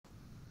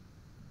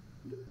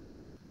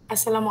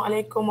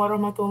Assalamualaikum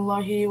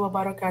warahmatullahi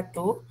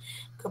wabarakatuh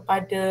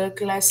kepada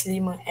kelas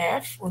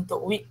 5F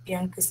untuk week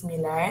yang ke-9.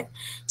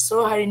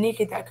 So hari ini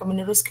kita akan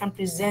meneruskan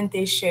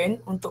presentation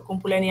untuk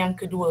kumpulan yang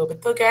kedua,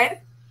 betul kan?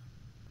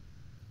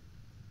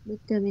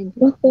 Betul,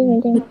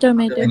 Madam. Betul,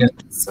 Madam.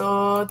 So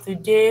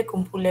today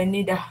kumpulan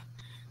ni dah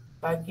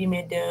bagi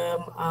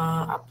Madam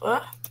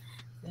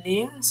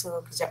link.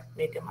 So kejap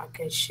Madam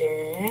akan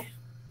share.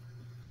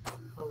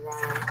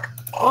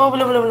 Alright. Oh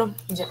belum.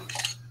 Kejap.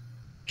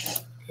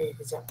 Okay,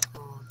 kejap.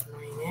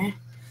 Main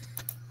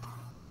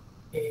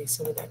Okay,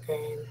 so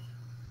letakkan.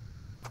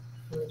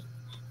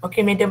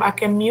 Okay, Madam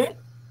akan mute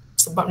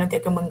sebab nanti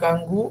akan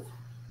mengganggu.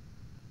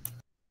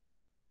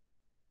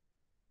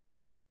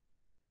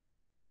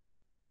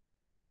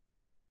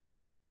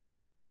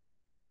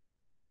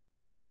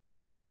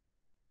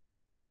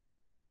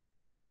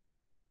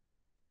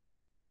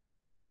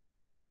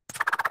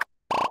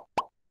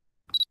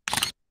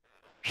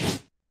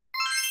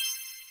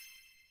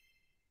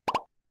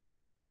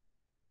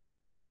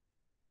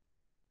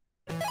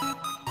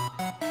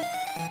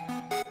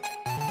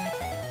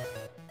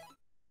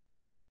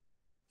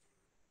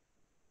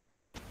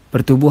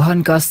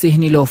 Pertubuhan Kasih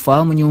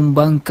Nilofa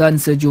menyumbangkan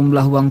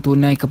sejumlah wang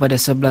tunai kepada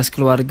 11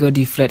 keluarga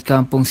di flat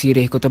Kampung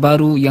Sirih, Kota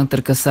Baru yang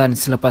terkesan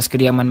selepas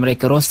kediaman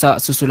mereka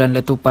rosak susulan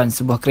letupan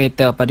sebuah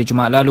kereta pada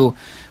Jumaat lalu.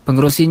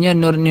 Pengerusinya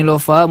Nur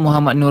Nilofa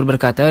Muhammad Nur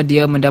berkata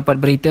dia mendapat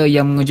berita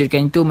yang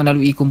mengejutkan itu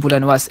melalui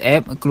kumpulan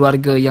WhatsApp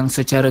keluarga yang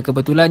secara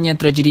kebetulannya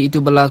tragedi itu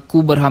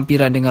berlaku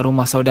berhampiran dengan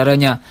rumah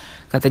saudaranya.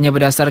 Katanya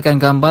berdasarkan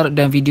gambar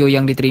dan video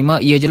yang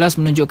diterima, ia jelas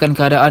menunjukkan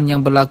keadaan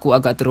yang berlaku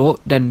agak teruk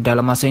dan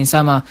dalam masa yang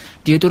sama,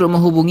 dia turut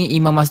menghubungi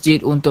imam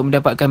masjid untuk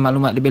mendapatkan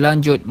maklumat lebih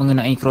lanjut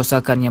mengenai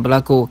kerosakan yang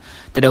berlaku.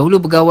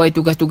 Terdahulu, pegawai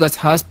tugas-tugas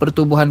khas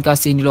Pertubuhan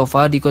Kasih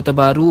Nilofa di Kota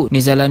Baru,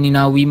 Nizalani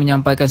Nawi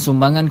menyampaikan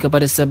sumbangan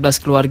kepada 11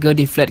 keluarga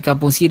di flat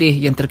Kampung Sirih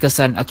yang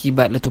terkesan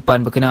akibat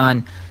letupan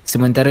berkenaan.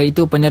 Sementara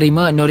itu,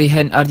 penerima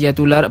Nurihan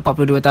Ardiatular,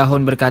 42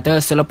 tahun berkata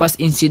selepas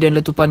insiden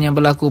letupan yang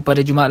berlaku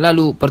pada Jumaat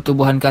lalu,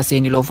 Pertubuhan Kasih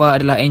Nilofa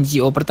adalah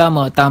NGO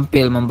pertama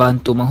tampil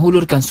membantu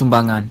menghulurkan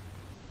sumbangan.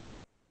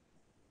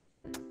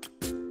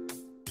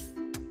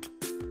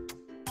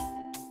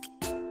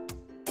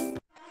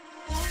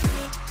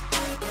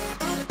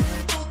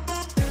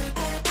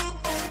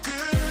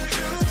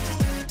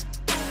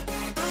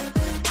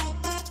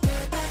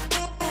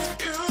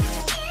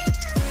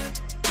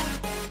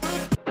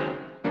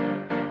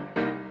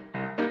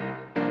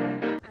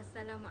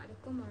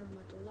 Assalamualaikum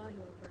warahmatullahi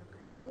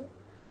wabarakatuh.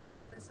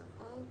 First of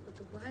all,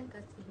 Pertubuhan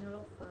Kasih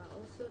Nilofa,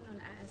 also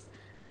known as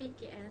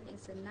PKN,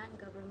 is a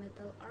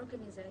non-governmental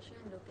organization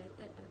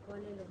located in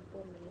Kuala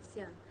Lumpur,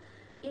 Malaysia.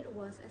 It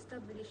was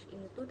established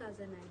in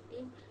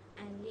 2019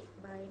 and led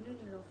by Nur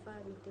Nilofa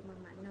binti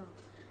Muhammad Nur.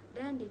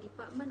 Then the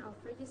Department of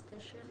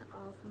Registration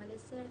of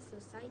Malaysia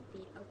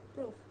Society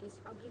approved this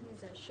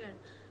organization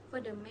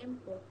for the main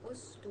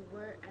purpose to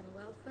work and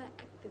welfare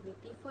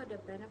activity for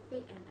the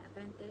benefit and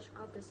advantage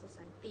of the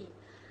society.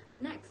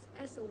 Next,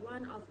 as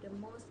one of the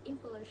most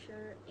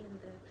influential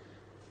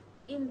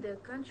in the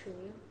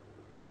country,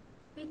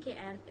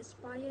 PKN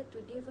aspire to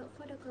develop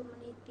for the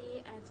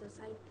community and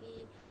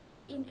society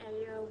in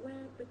area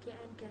where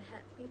PKN can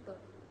help people.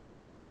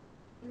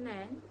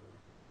 Then,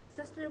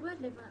 Sustainable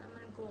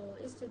Development Goal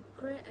is a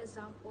great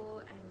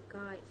example and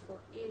guide for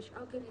each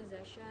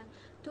organization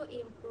to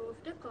improve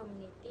the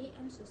community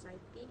and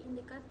society in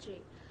the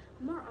country.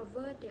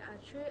 Moreover, there are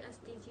 3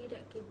 SDG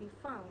that can be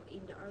found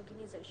in the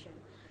organization.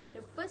 The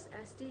first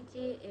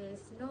SDG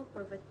is no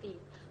poverty.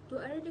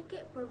 To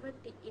eradicate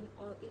poverty in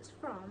all its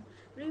forms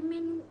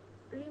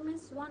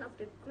remains one of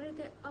the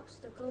greatest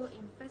obstacles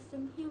in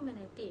facing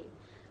humanity.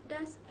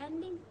 Thus,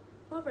 ending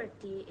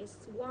poverty is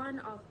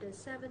one of the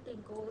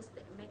 17 goals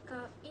that make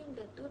up in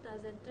the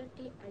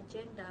 2030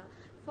 Agenda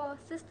for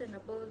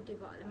Sustainable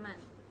Development.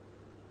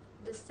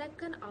 The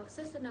second of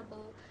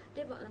Sustainable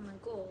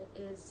Development Goal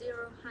is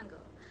Zero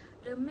Hunger.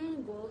 The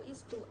main goal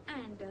is to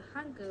end the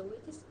hunger,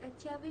 which is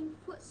achieving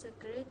food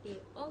security,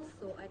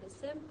 also at the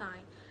same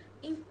time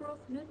improve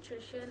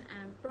nutrition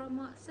and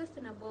promote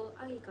sustainable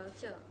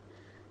agriculture.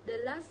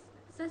 The last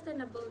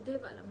Sustainable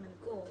Development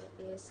Goal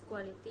is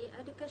Quality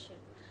Education.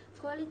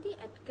 Quality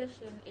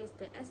education is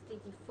the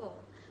SDG 4.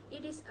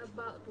 It is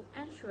about to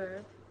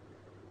ensure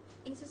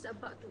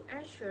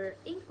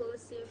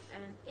inclusive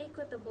and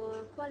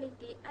equitable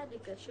quality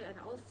education and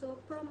also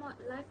promote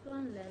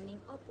lifelong learning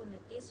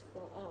opportunities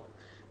for all.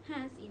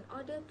 Hence, in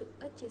order to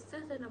achieve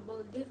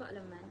sustainable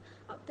development,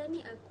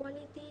 obtaining a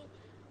quality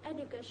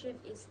education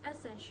is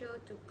essential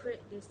to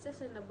create this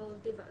sustainable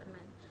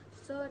development.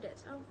 So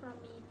that's all from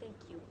me. Thank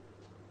you.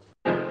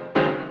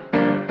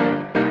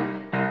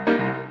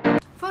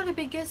 For the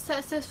biggest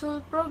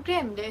successful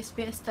program that has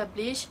been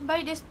established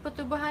by this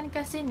Pertubuhan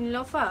Kasih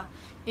Nilofa,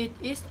 it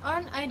is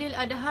on Aidil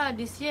Adha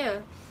this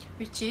year,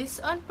 which is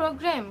on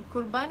program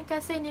Kurban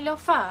Kasih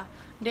Nilofa,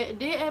 that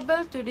they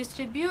able to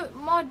distribute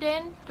more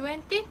than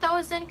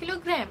 20,000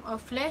 kg of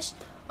flesh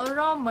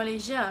around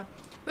Malaysia,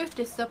 with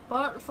the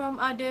support from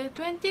other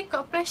 20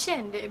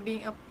 corporations that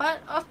being a part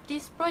of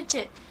this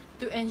project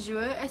to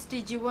ensure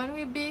SDG 1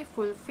 will be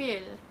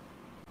fulfilled.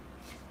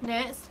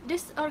 Next,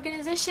 this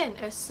organization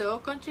also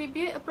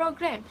contribute a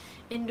program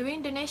in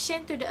doing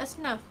donation to the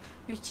Asnaf,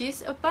 which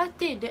is a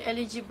party that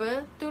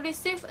eligible to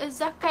receive a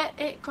zakat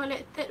aid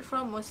collected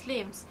from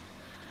Muslims.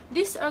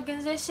 This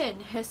organization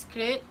has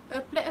created a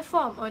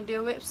platform on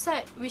their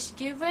website which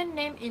given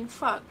name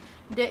Infaq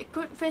that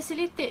could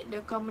facilitate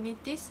the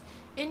communities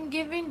in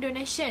giving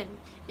donation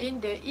in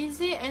the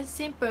easy and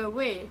simple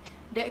way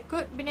that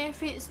could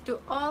benefit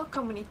to all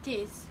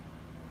communities.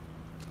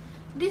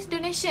 This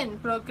donation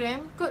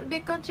program could be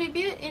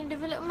contributed in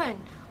development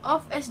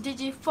of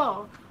SDG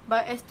 4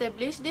 by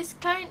establish this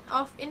kind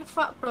of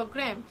infaq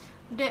program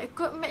that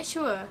could make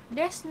sure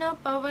there's no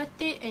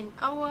poverty in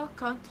our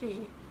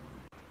country.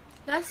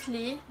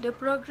 Lastly, the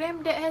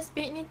program that has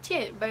been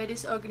initiated by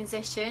this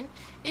organization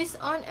is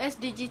on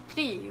SDG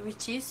 3,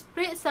 which is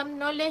spread some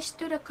knowledge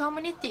to the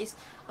communities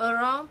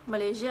around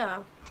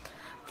Malaysia.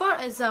 For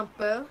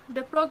example,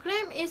 the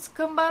program is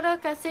Kembara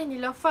Kasih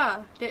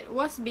Niloufar that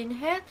was being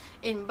held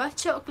in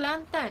Bachok,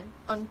 Kelantan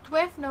on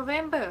 12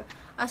 November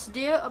as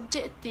their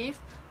objective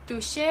to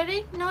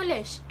sharing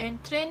knowledge and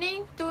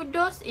training to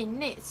those in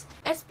needs,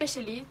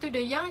 especially to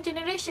the young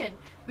generation,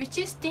 which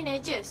is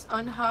teenagers,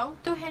 on how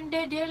to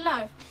handle their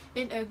life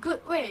in a good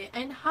way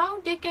and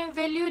how they can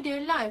value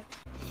their life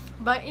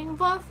by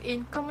involved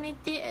in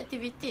community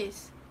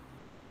activities.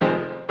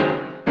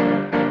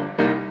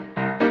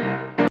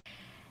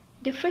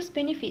 The first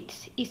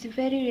benefit is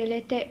very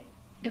related.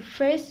 The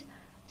first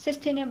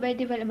Sustainable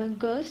Development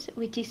Goals,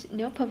 which is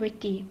no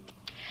poverty.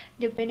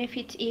 The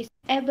benefit is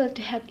able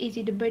to help ease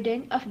the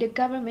burden of the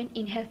government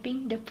in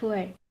helping the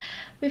poor.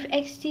 With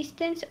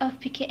existence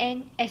of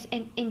PKN as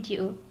an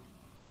NGO,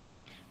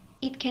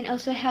 it can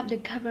also help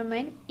the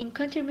government in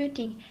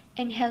contributing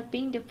and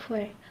helping the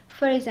poor.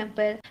 For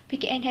example,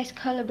 PKN has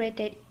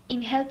collaborated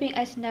in helping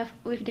Asnaf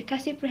with the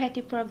Kasih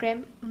Perhati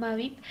program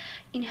MAWIP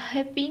in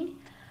helping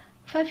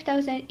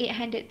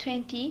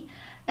 5,820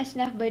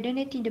 Asnaf by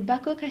donating the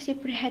Bako Kasih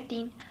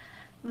Perhati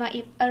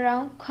MAIP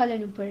around Kuala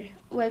Lumpur,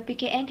 while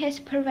PKN has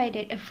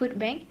provided a food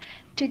bank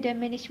to the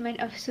management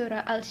of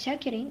Surah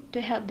Al-Shakirin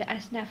to help the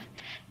Asnaf.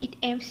 It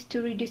aims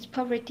to reduce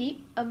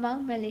poverty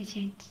among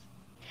Malaysians.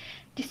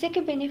 The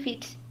second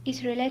benefit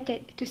is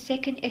related to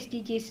second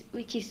SDGs,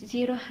 which is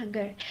zero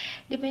hunger.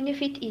 The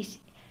benefit is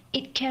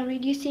it can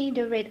reducing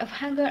the rate of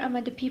hunger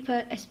among the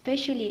people,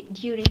 especially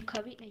during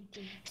COVID-19.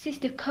 Since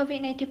the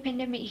COVID-19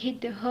 pandemic hit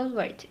the whole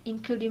world,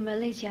 including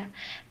Malaysia,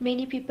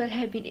 many people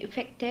have been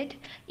affected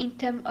in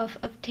terms of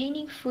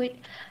obtaining food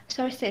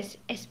sources,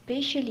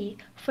 especially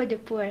for the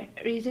poor.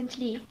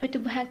 Recently,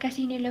 Pertubuhan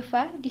Kasih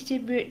Niloufar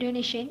distribute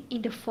donation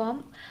in the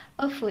form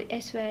of food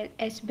as well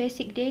as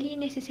basic daily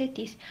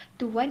necessities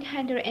to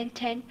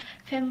 110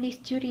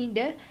 families during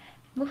the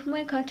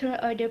Movement Control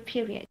Order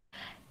period.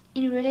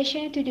 In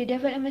relation to the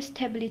development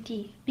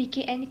stability,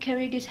 PKN can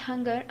reduce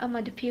hunger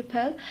among the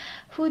people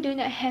who do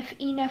not have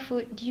enough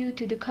food due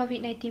to the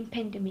COVID-19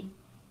 pandemic.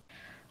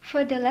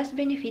 For the last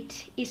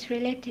benefit is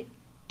related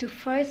to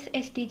first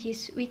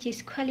SDGs, which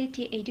is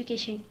quality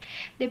education.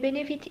 The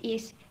benefit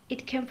is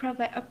it can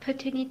provide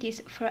opportunities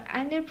for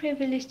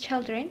underprivileged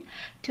children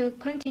to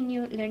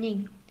continue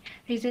learning.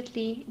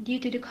 Recently, due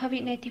to the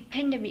COVID-19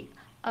 pandemic,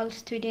 all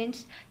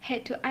students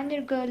had to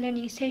undergo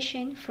learning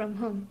sessions from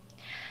home.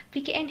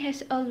 PKN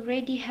has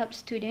already helped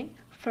students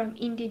from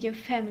indigent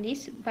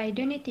families by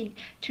donating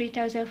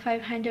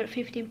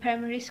 3,515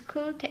 primary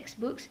school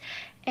textbooks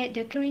at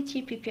the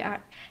Kerinci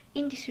PPR.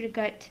 In this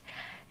regard,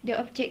 the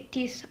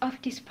objectives of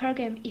this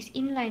program is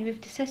in line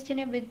with the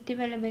Sustainable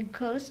Development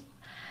Goals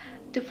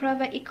to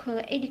provide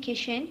equal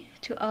education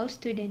to all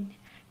students.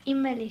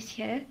 In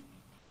Malaysia,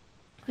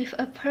 with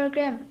a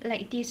program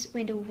like this,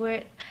 when the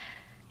world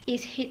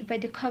is hit by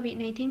the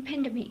COVID-19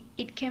 pandemic,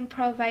 it can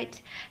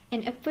provide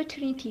an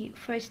opportunity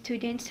for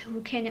students who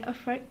cannot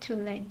afford to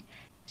learn.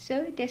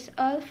 So that's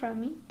all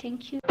from me.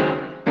 Thank you.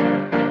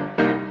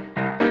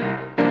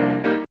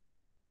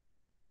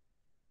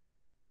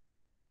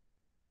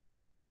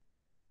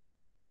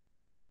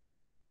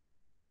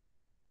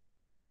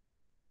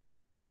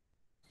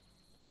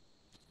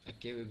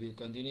 Okay, we will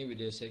continue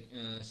with the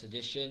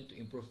suggestion to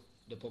improve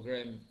the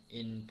program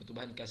in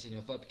Pertubuhan Kasih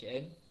Niloufar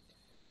PKN.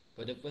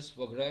 For the first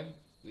program,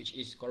 which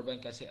is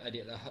Korban Kasih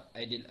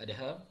Aidil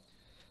Adha,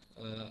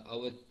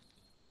 our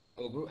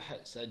group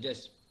had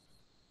suggest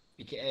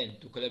PKN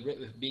to collaborate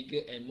with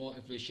bigger and more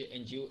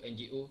influential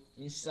NGO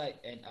inside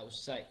and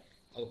outside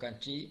our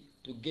country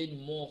to gain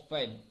more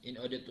fund in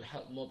order to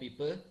help more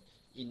people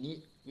in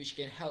need, which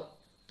can help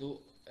to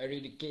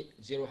eradicate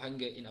zero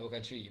hunger in our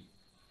country.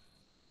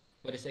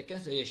 For the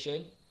second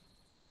suggestion,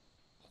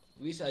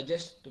 we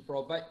suggest to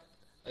provide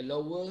a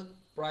lower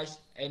price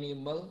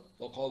animal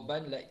for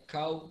korban like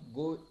cow,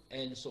 goat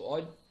and so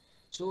on,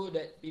 so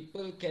that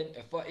people can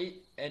afford it,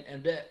 and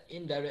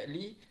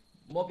indirectly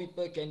more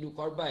people can do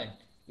korban,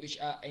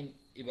 which are an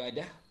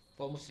ibadah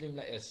for Muslim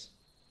like us.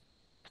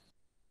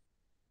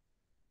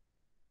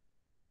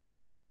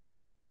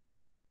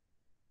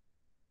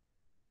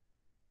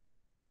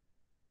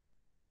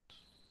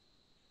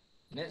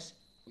 Next,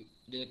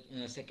 the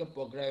second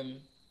program,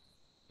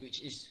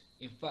 which is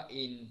in fact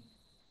in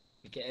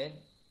PKN.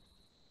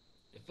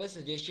 The first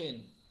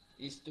suggestion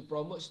is to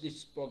promote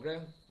this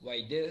program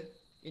wider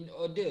in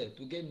order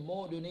to gain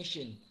more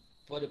donation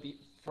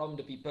from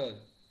the people.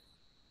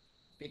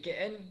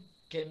 PKN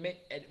can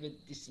make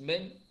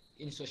advertisement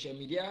in social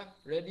media,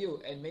 radio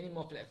and many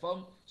more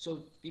platforms so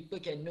people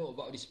can know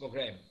about this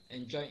program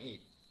and join it.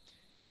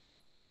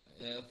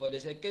 For the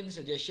second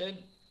suggestion,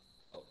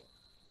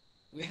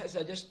 we have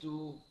suggest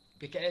to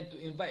PKN to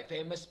invite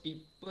famous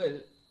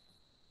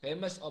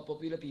or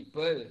popular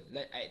people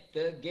like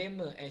actor,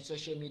 gamer and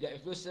social media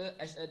influencer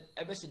as an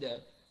ambassador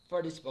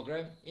for this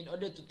program in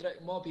order to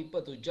attract more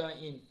people to join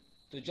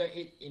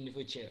it in the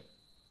future.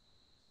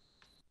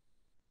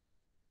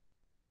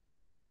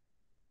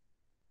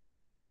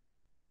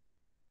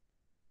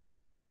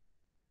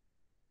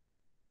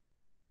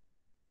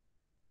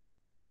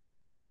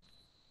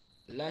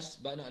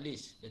 Last but not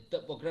least, the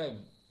third program,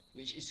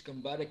 which is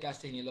Kembara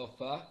Kasih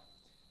Nilofa,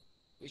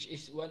 which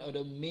is one of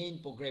the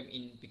main program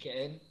in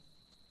PKN.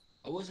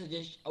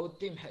 Our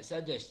team had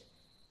suggest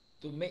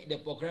to make the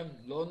program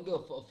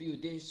longer for a few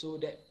days so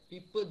that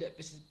people that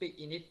participate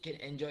in it can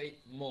enjoy it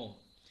more.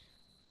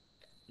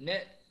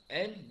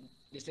 And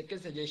the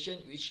second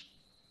suggestion, which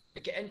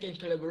PKN can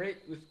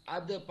collaborate with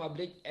other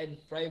public and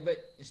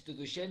private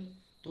institutions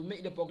to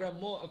make the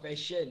program more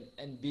efficient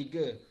and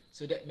bigger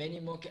so that many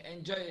more can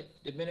enjoy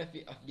the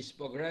benefit of this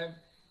program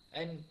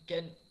and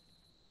can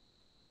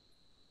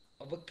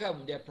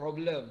overcome their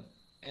problem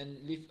and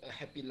live a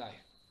happy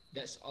life.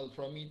 That's all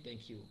from me.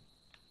 Thank you.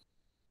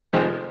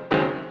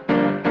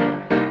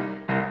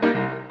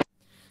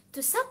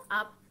 To sum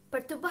up,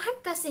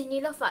 Pertubuhan Kasih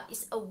Nilofa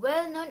is a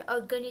well-known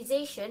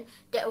organisation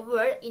that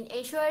works in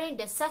ensuring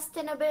the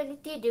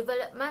sustainability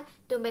development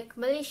to make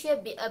Malaysia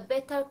be a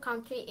better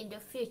country in the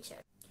future.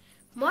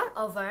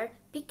 Moreover,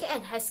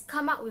 PKN has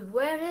come up with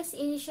various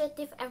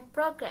initiatives and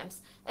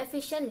programs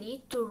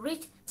efficiently to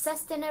reach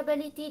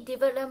sustainability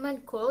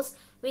development goals,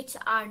 which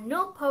are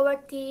no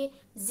poverty,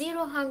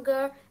 zero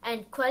hunger,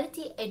 and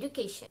quality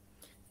education.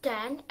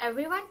 Then,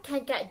 everyone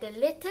can get the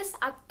latest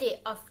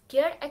update of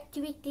their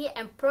activity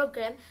and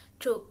program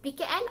through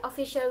PKN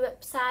official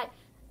website,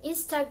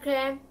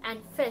 Instagram,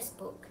 and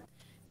Facebook.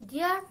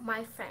 Dear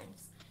my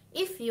friends,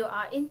 if you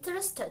are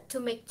interested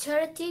to make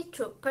charity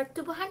through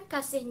Pertubuhan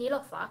Kasih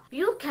Nilofa,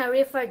 you can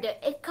refer the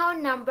account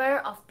number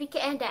of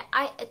PKN that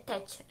I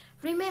attached.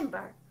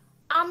 Remember,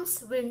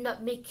 alms will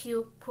not make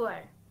you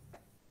poor.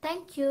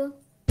 Thank you.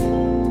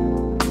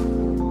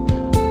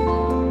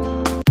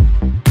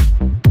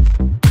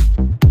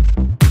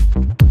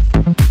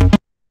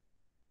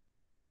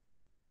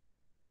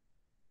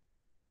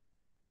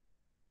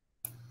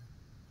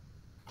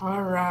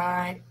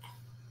 Alright.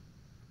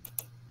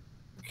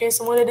 Okay,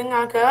 semua dah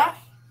dengar ke?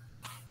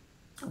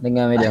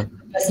 Dengar, madam.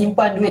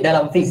 Simpan duit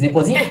dalam fixed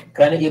deposit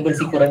kerana ia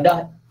berisiko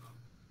rendah.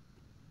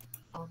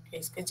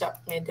 Okay,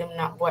 sekejap madam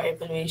nak buat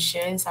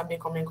evaluation sambil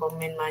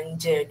komen-komen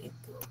manja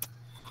gitu.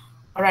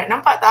 Alright,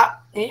 nampak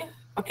tak ni?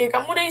 Okay,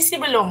 kamu dah isi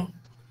belum?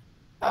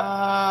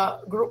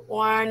 Group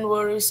 1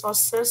 World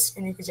Resources.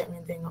 Ini kejap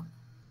ni tengok.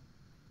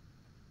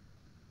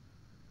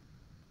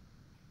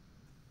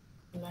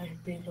 Life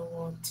below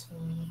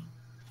water.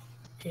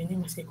 Okay, ni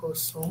masih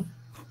kosong.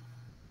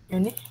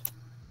 Yang ni?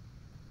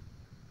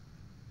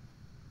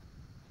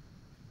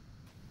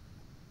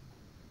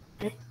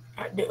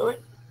 Ada kan?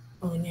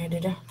 Oh, ni ada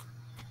dah.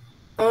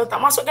 Tak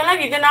masukkan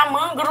lagi ke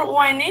nama group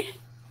 1 ni?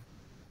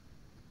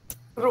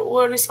 Group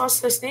World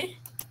Resources ni?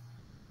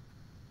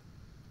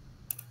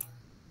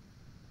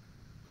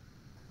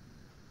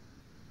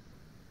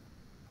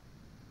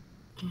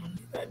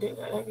 Tak ada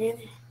kat lagi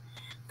ni.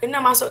 Kena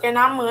masukkan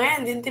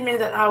nama nanti Mel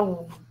tak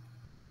tahu.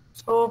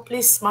 So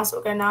please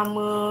masukkan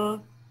nama.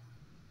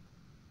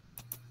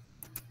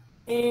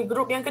 Ni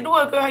grup yang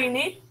kedua ke hari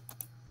ni?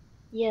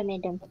 Ya,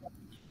 madam.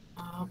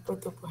 Apa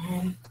tu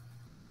Puhan?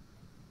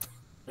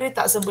 Boleh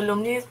tak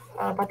sebelum ni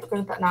patut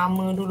kena letak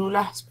nama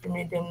dululah supaya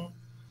madam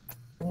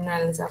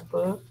kenal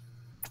siapa.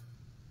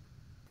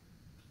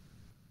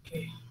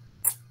 Okay.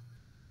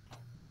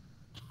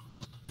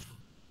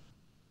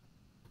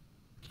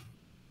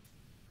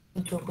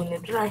 Cuba guna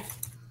drive.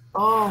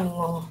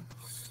 Oh.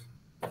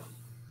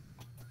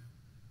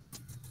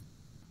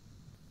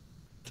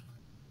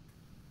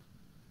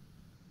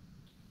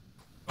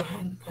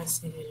 Tuhan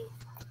kasih dulu.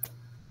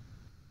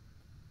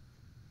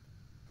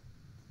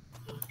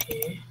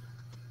 Okay.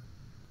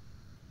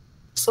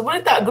 So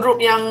boleh tak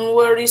grup yang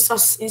World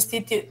Resource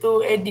Institute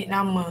tu edit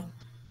nama?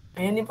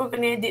 Yang ni pun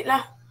kena edit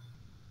lah.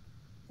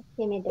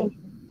 Okay, madam.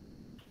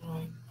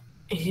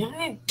 Yang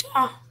ni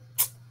dah.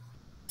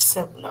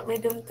 Siap pula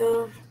madam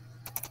tu.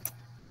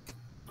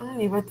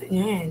 Ni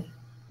patutnya kan.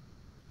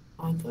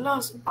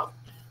 Itulah sebab.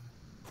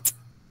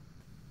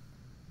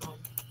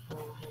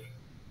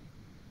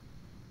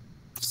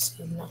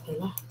 Silap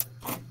lah.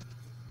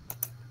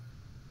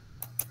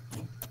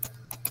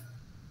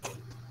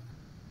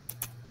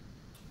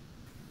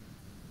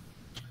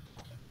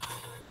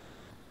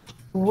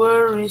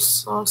 World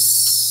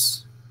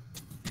Resource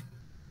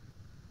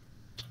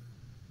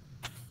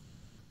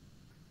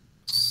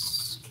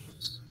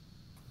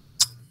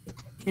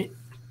Okay.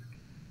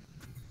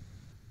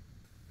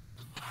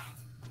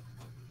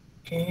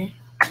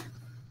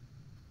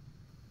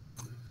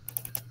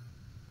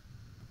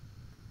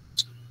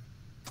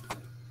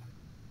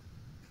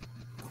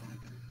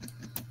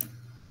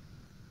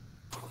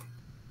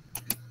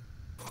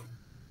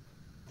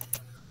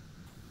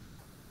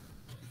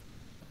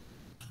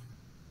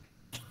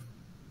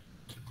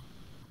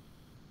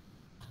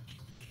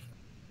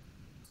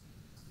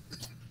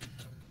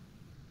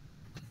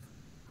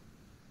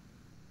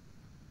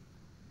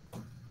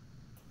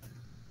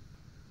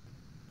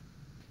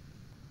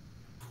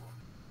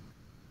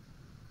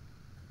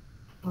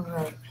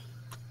 Alright.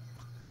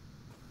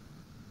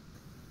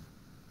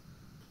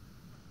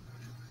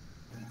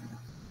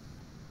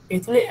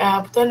 Okay, tulis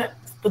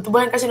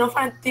pertubuhan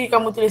Casanova nanti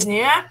kamu tulis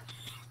ni ya.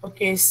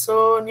 Okay,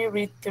 so ni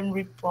written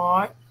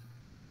report.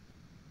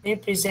 Ni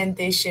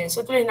presentation.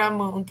 So tulis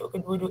nama untuk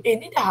kedua-dua.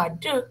 Ni dah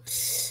ada.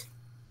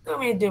 Tu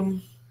madam.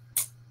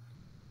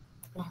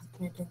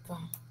 Madam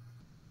tak.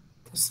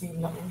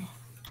 Tersilap ni.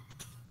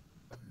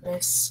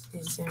 14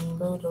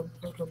 Disember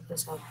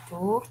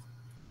 2021.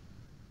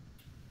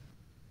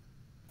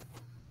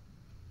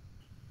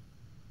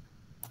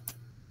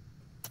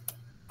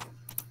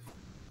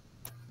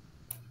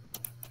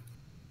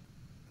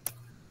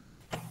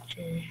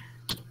 Okay.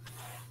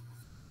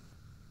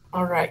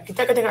 Alright,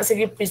 kita akan tengok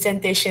segi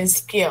presentation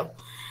skill.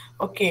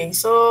 Okay,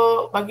 so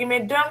bagi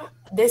madam,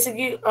 dari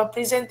segi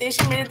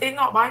presentation, madam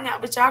tengok banyak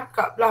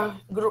bercakap lah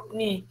grup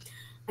ni.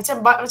 Macam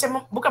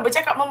bukan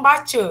bercakap,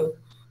 membaca.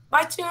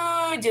 Baca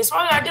je,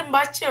 soalan ada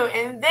membaca.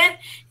 And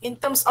then in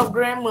terms of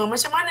grammar,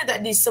 macam mana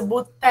tadi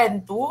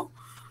sebutan tu.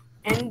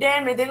 And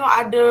then madam tengok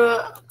ada,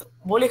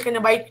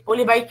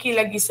 boleh baiki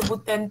lagi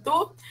sebutan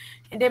tu.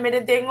 And then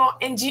madam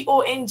tengok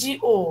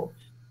NGO.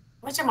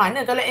 Macam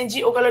mana kalau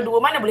NGO kalau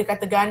dua, mana boleh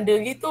kata ganda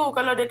gitu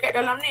kalau dekat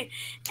dalam ni.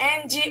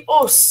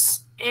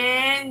 NGOs.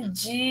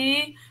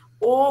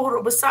 NGO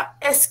huruf besar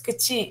S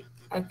kecil.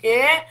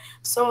 Okay.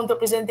 So untuk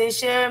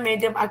presentation,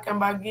 madam akan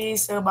bagi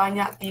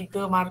sebanyak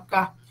 3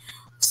 markah.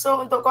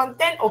 So untuk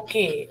content,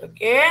 okay.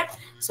 Okay.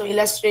 So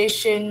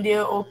illustration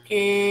dia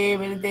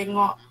okay. Madam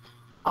tengok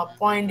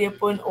point dia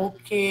pun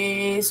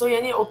okay. So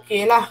yang ni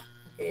okay lah.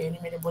 Okay, ni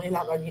madam boleh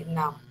lah bagi 6.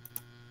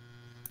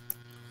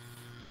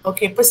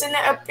 Okay,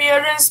 personal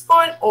appearance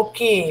pun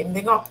okay.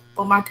 Tengok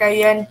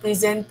pemakaian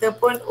presenter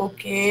pun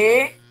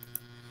okay.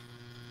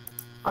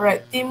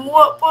 Alright,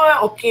 teamwork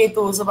pun okay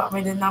tu sebab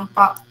madam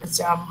nampak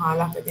macam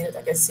lah kita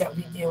tak akan siap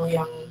video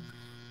yang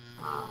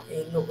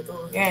elok tu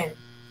kan.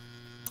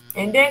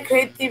 And then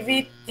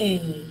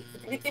creativity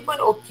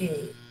pun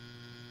okay.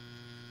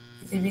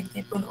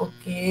 Creativity pun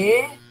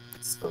okay.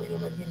 So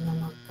dia bagi 6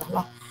 markah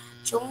lah.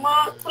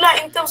 Cuma itulah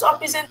in terms of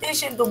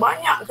presentation tu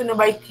banyak kena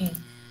baiki.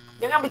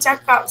 Jangan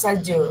bercakap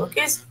saja,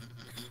 okay?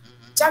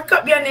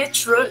 Cakap biar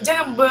natural,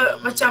 jangan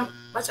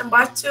macam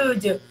baca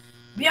je.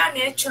 Biar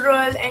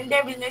natural, and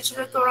then bila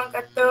natural tu orang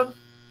kata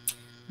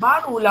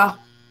barulah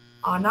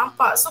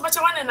nampak. So macam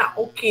mana nak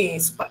okay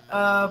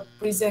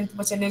present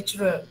macam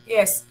natural?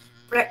 Yes,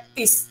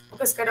 practice.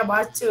 Bukan sekadar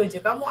baca je.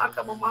 Kamu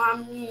akan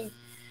memahami,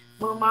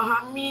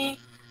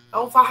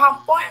 kamu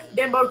faham point,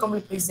 then baru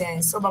kamu boleh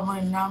present. So berapa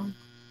 6?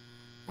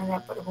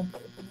 Dapat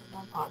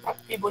 24, 26.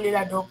 Tapi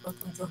bolehlah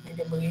 27 yang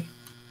dia beri.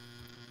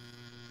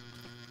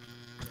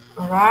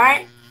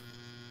 Alright.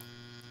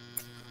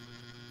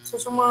 So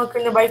cuma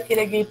kena baiki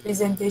lagi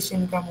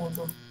presentation kamu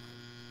tu.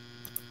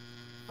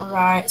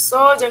 Alright. So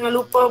jangan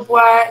lupa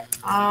buat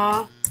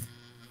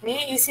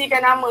ni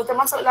isikan nama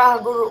termasuklah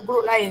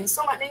grup lain.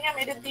 So maknanya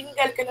madam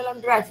tinggalkan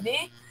dalam drive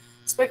ni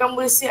supaya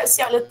kamu boleh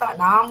siap-siap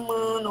letak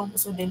nama, nombor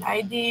student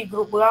ID,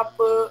 grup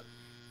berapa.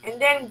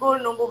 And then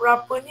goal nombor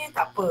berapa ni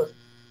tak apa.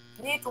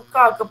 Ni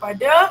tukar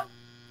kepada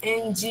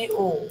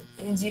NGO.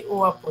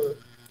 NGO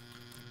apa.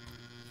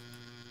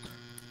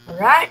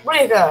 Alright,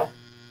 boleh ke?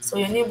 So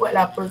yang ni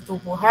buatlah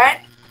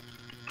pertubuhan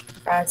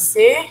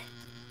kasih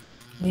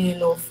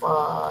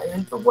Nilofa.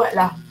 Yang tu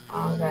buatlah.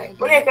 Alright,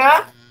 boleh ke?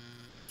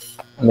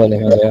 Boleh,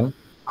 madam.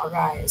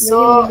 Alright,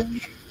 so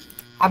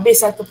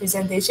habis satu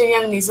presentation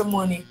yang ni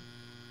semua ni.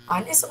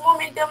 Ni semua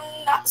madam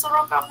nak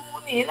suruh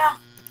kamu ni lah.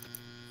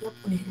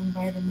 Apa ni?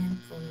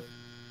 Environmental.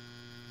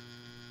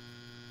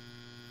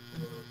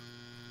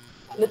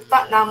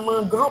 Letak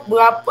nama grup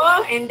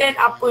berapa and then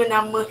apa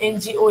nama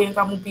NGO yang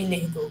kamu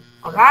pilih tu.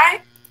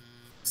 Alright.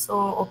 So,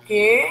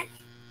 okay.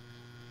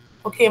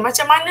 Okay,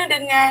 macam mana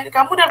dengan,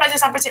 kamu dah belajar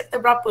sampai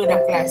chapter berapa dah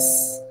kelas?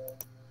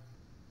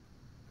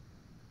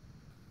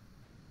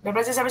 Dah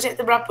belajar sampai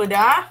chapter berapa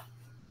dah?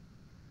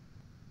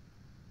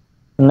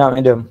 6,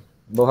 madam.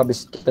 Baru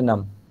habis kita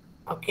 6.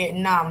 Okay,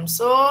 6.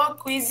 So,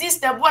 quizzes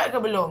dah buat ke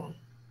belum?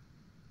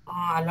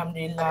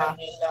 Alhamdulillah.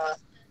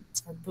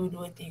 1,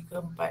 2,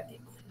 3, 4,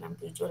 5, 6,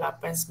 7,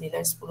 8, 9,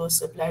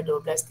 10, 11,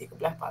 12, 13,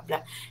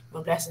 14,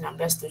 15,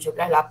 16, 17,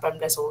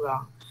 18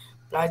 orang.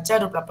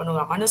 Pelajar 28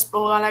 orang. Mana 10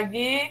 orang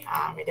lagi?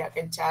 Media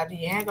akan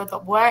cari kalau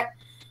tak buat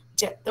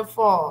chapter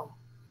 4.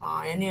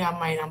 Yang ni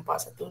ramai nampak.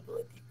 1, 2,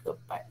 3,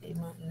 4,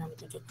 5,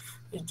 6, 7,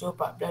 7,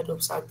 14,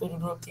 21,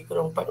 22,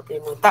 23,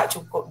 24, 25. Tak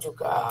cukup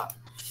juga.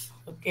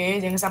 Okay,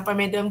 jangan sampai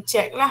madam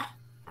check lah.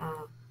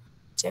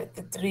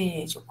 Chapter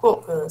 3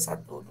 cukup ke?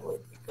 1,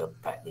 2, 3,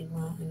 4,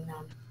 5,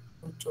 6,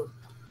 7,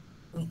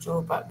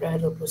 7,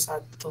 14,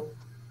 21.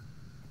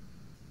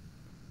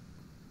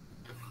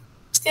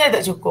 Mesti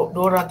ada tak cukup?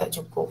 2 orang tak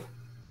cukup.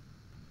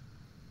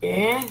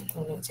 Okay,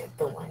 tengok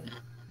chapter 1.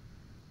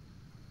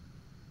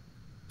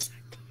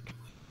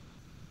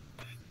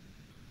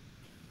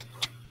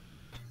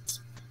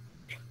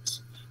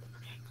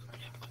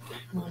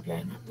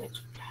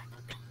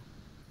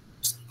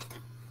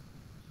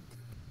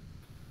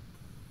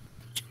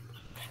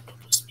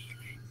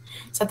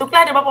 Satu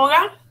kelas ada berapa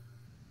orang?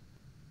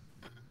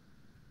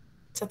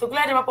 Satu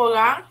kelas ada berapa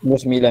orang?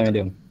 29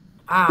 madam.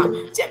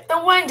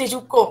 Chapter 1 je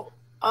cukup.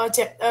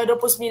 Chapter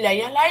 29.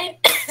 Yang lain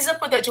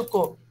siapa tak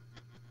cukup?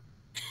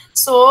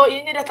 So,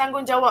 ini dah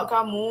tanggungjawab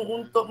kamu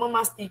untuk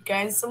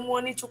memastikan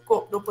semua ni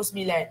cukup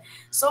 29.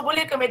 So,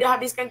 boleh ke madam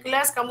habiskan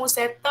kelas, kamu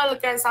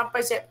settlekan sampai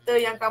chapter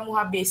yang kamu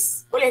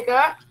habis? Boleh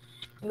ke?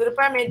 Minggu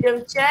depan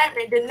madam check,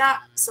 madam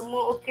nak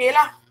semua okey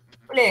lah.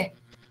 Boleh?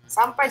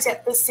 Sampai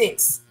chapter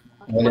 6.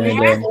 Boleh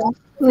madam.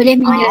 Boleh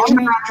madam.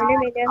 Boleh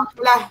madam.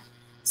 Lah.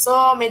 So,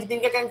 madam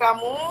tinggalkan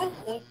kamu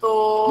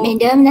untuk...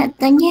 Madam nak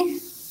tanya.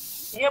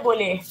 Ya,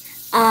 boleh.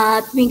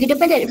 Minggu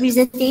depan ada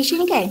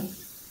presentation kan?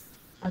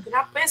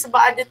 Kenapa?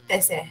 Sebab ada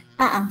test kan?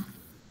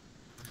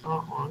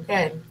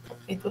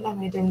 Tapi itulah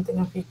madam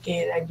tengah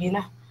fikir lagi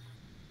lah.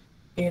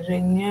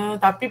 Kiranya,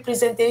 tapi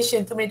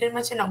presentation tu madam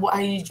macam nak buat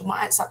hari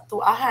Jumaat, Sabtu,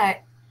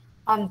 Ahad.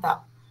 Faham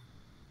tak?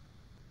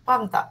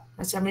 Faham tak?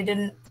 Macam madam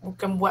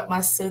bukan buat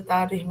masa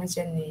tarikh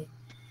macam ni.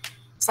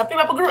 Tapi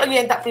berapa group lagi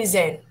yang tak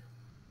present?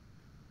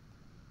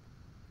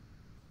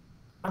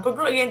 Berapa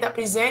group lagi yang tak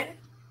present?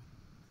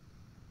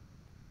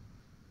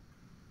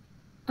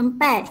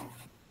 4.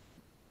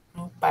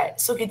 4.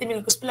 So kita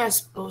minggu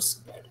ke-11,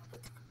 10, 11.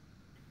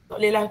 Tak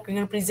bolehlah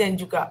kena present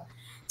juga.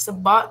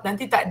 Sebab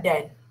nanti tak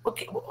done.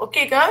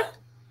 Okey ke?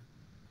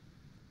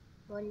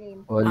 Boleh.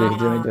 Boleh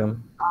je madam.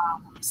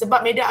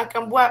 Sebab madam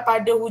akan buat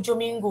pada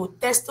hujung minggu.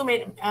 Test tu,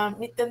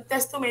 midterm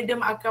test tu madam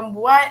akan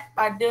buat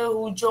pada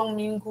hujung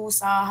minggu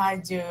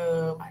sahaja.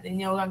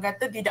 Maknanya orang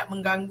kata tidak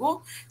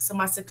mengganggu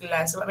semasa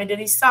kelas. Sebab madam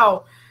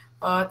risau.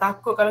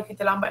 Takut kalau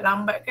kita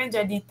lambat-lambat kan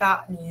jadi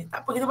tak ni.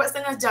 Tak apa, kita buat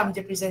setengah jam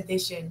je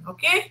presentation.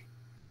 Okay?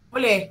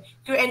 Boleh.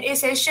 Q&A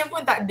session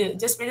pun tak ada.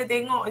 Just madam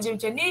tengok je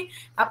macam ni.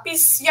 Tapi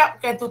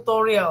siapkan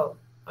tutorial.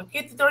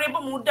 Okay? Tutorial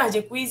pun mudah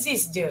je.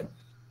 Quizzes je.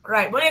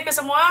 Alright. Boleh ke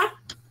semua?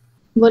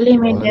 Boleh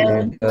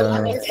madam.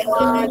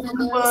 Semua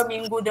jumpa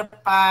minggu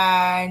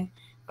depan.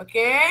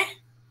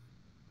 Okay?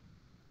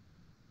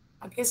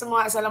 Okay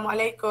semua.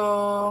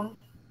 Assalamualaikum.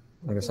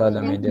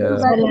 Waalaikumsalam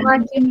madam.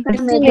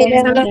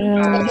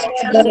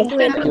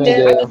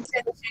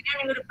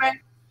 Minggu depan.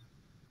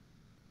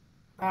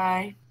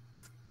 Bye.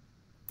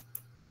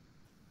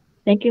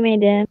 Thank you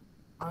madam.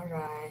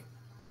 Alright.